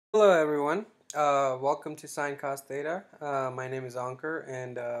Hello everyone, welcome to Sine Cos Theta. My name is Ankur,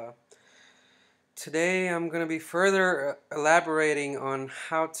 and today I'm going to be further elaborating on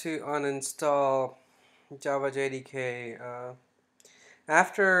how to uninstall Java JDK.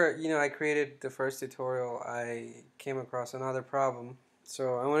 After I created the first tutorial, I came across another problem,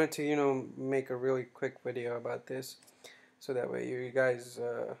 so I wanted to make a really quick video about this, so that way you guys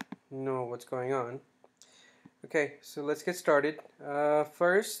know what's going on. Okay, so let's get started.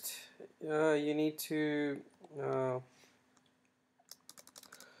 First, you need to uh,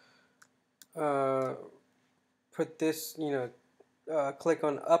 uh, put this, click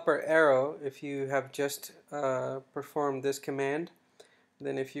on upper arrow if you have just performed this command.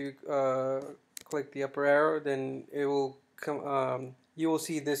 Then if you click the upper arrow, then it will come. You will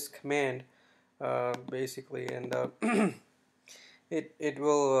see this command basically, and it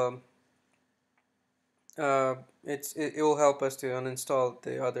will. It will help us to uninstall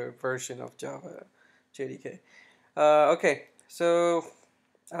the other version of Java JDK. Okay, so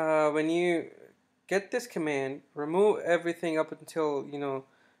when you get this command, remove everything up until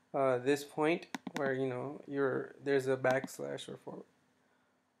this point where there's a backslash or for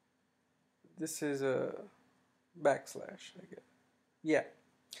this is a backslash, I guess. Yeah.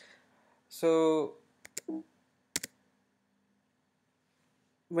 So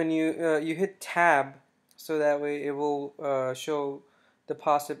when you hit tab, so that way it will show the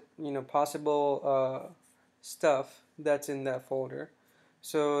possible stuff that's in that folder.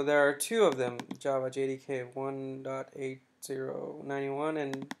 So there are two of them: Java JDK 1.8091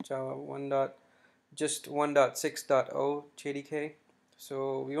 and Java 1.6.0 JDK.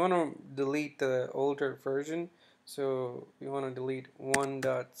 So we want to delete the older version. So we want to delete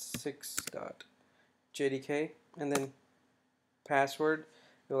 1.6.jdk, and then password.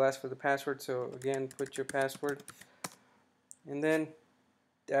 It'll ask for the password, so again, put your password, and then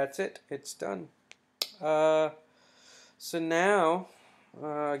that's it. It's done. So now,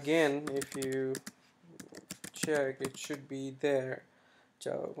 again, if you check, it should be there,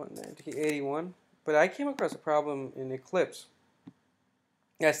 Java 1.8081. But I came across a problem in Eclipse.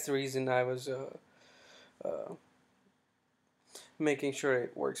 That's the reason I was uh, making sure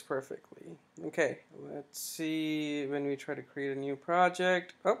it works perfectly. Okay, let's see when we try to create a new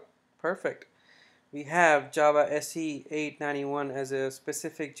project. Oh, perfect. We have Java SE 891 as a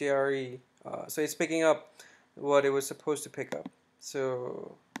specific JRE. So it's picking up what it was supposed to pick up.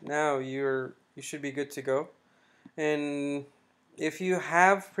 So now you should be good to go. And if you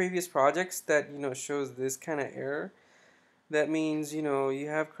have previous projects that shows this kind of error, that means you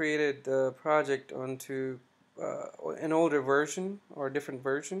have created the project onto an older version or a different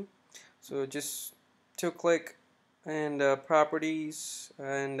version. So just click and properties,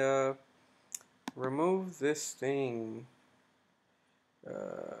 and remove this thing. Da,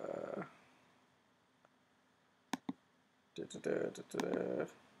 da, da, da, da.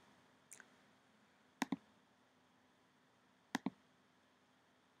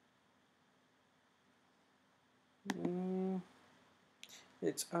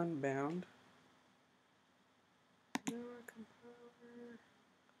 It's unbound.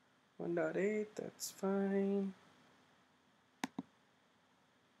 1.8, that's fine.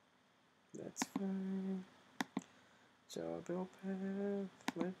 That's fine. Java build path,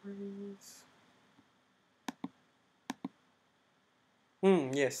 libraries.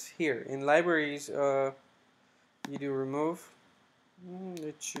 Yes, here in libraries, you do remove.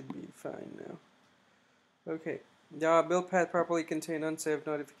 It should be fine now. Okay, Java build path properly contain unsaved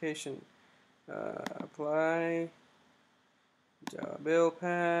notification. Apply Java build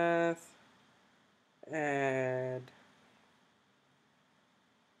path. Add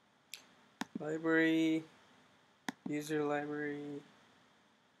library, user library,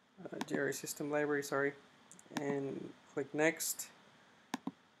 JRE system library, sorry, and click next.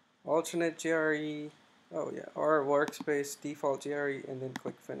 Alternate JRE, oh yeah, or workspace default JRE, and then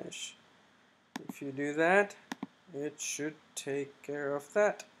click finish. If you do that, it should take care of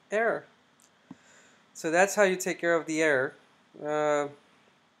that error. So that's how you take care of the error.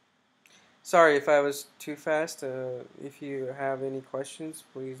 Sorry if I was too fast. If you have any questions,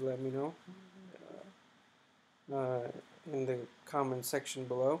 please let me know in the comment section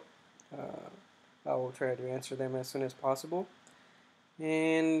below. I will try to answer them as soon as possible.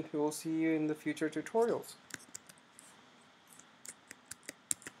 And we'll see you in the future tutorials.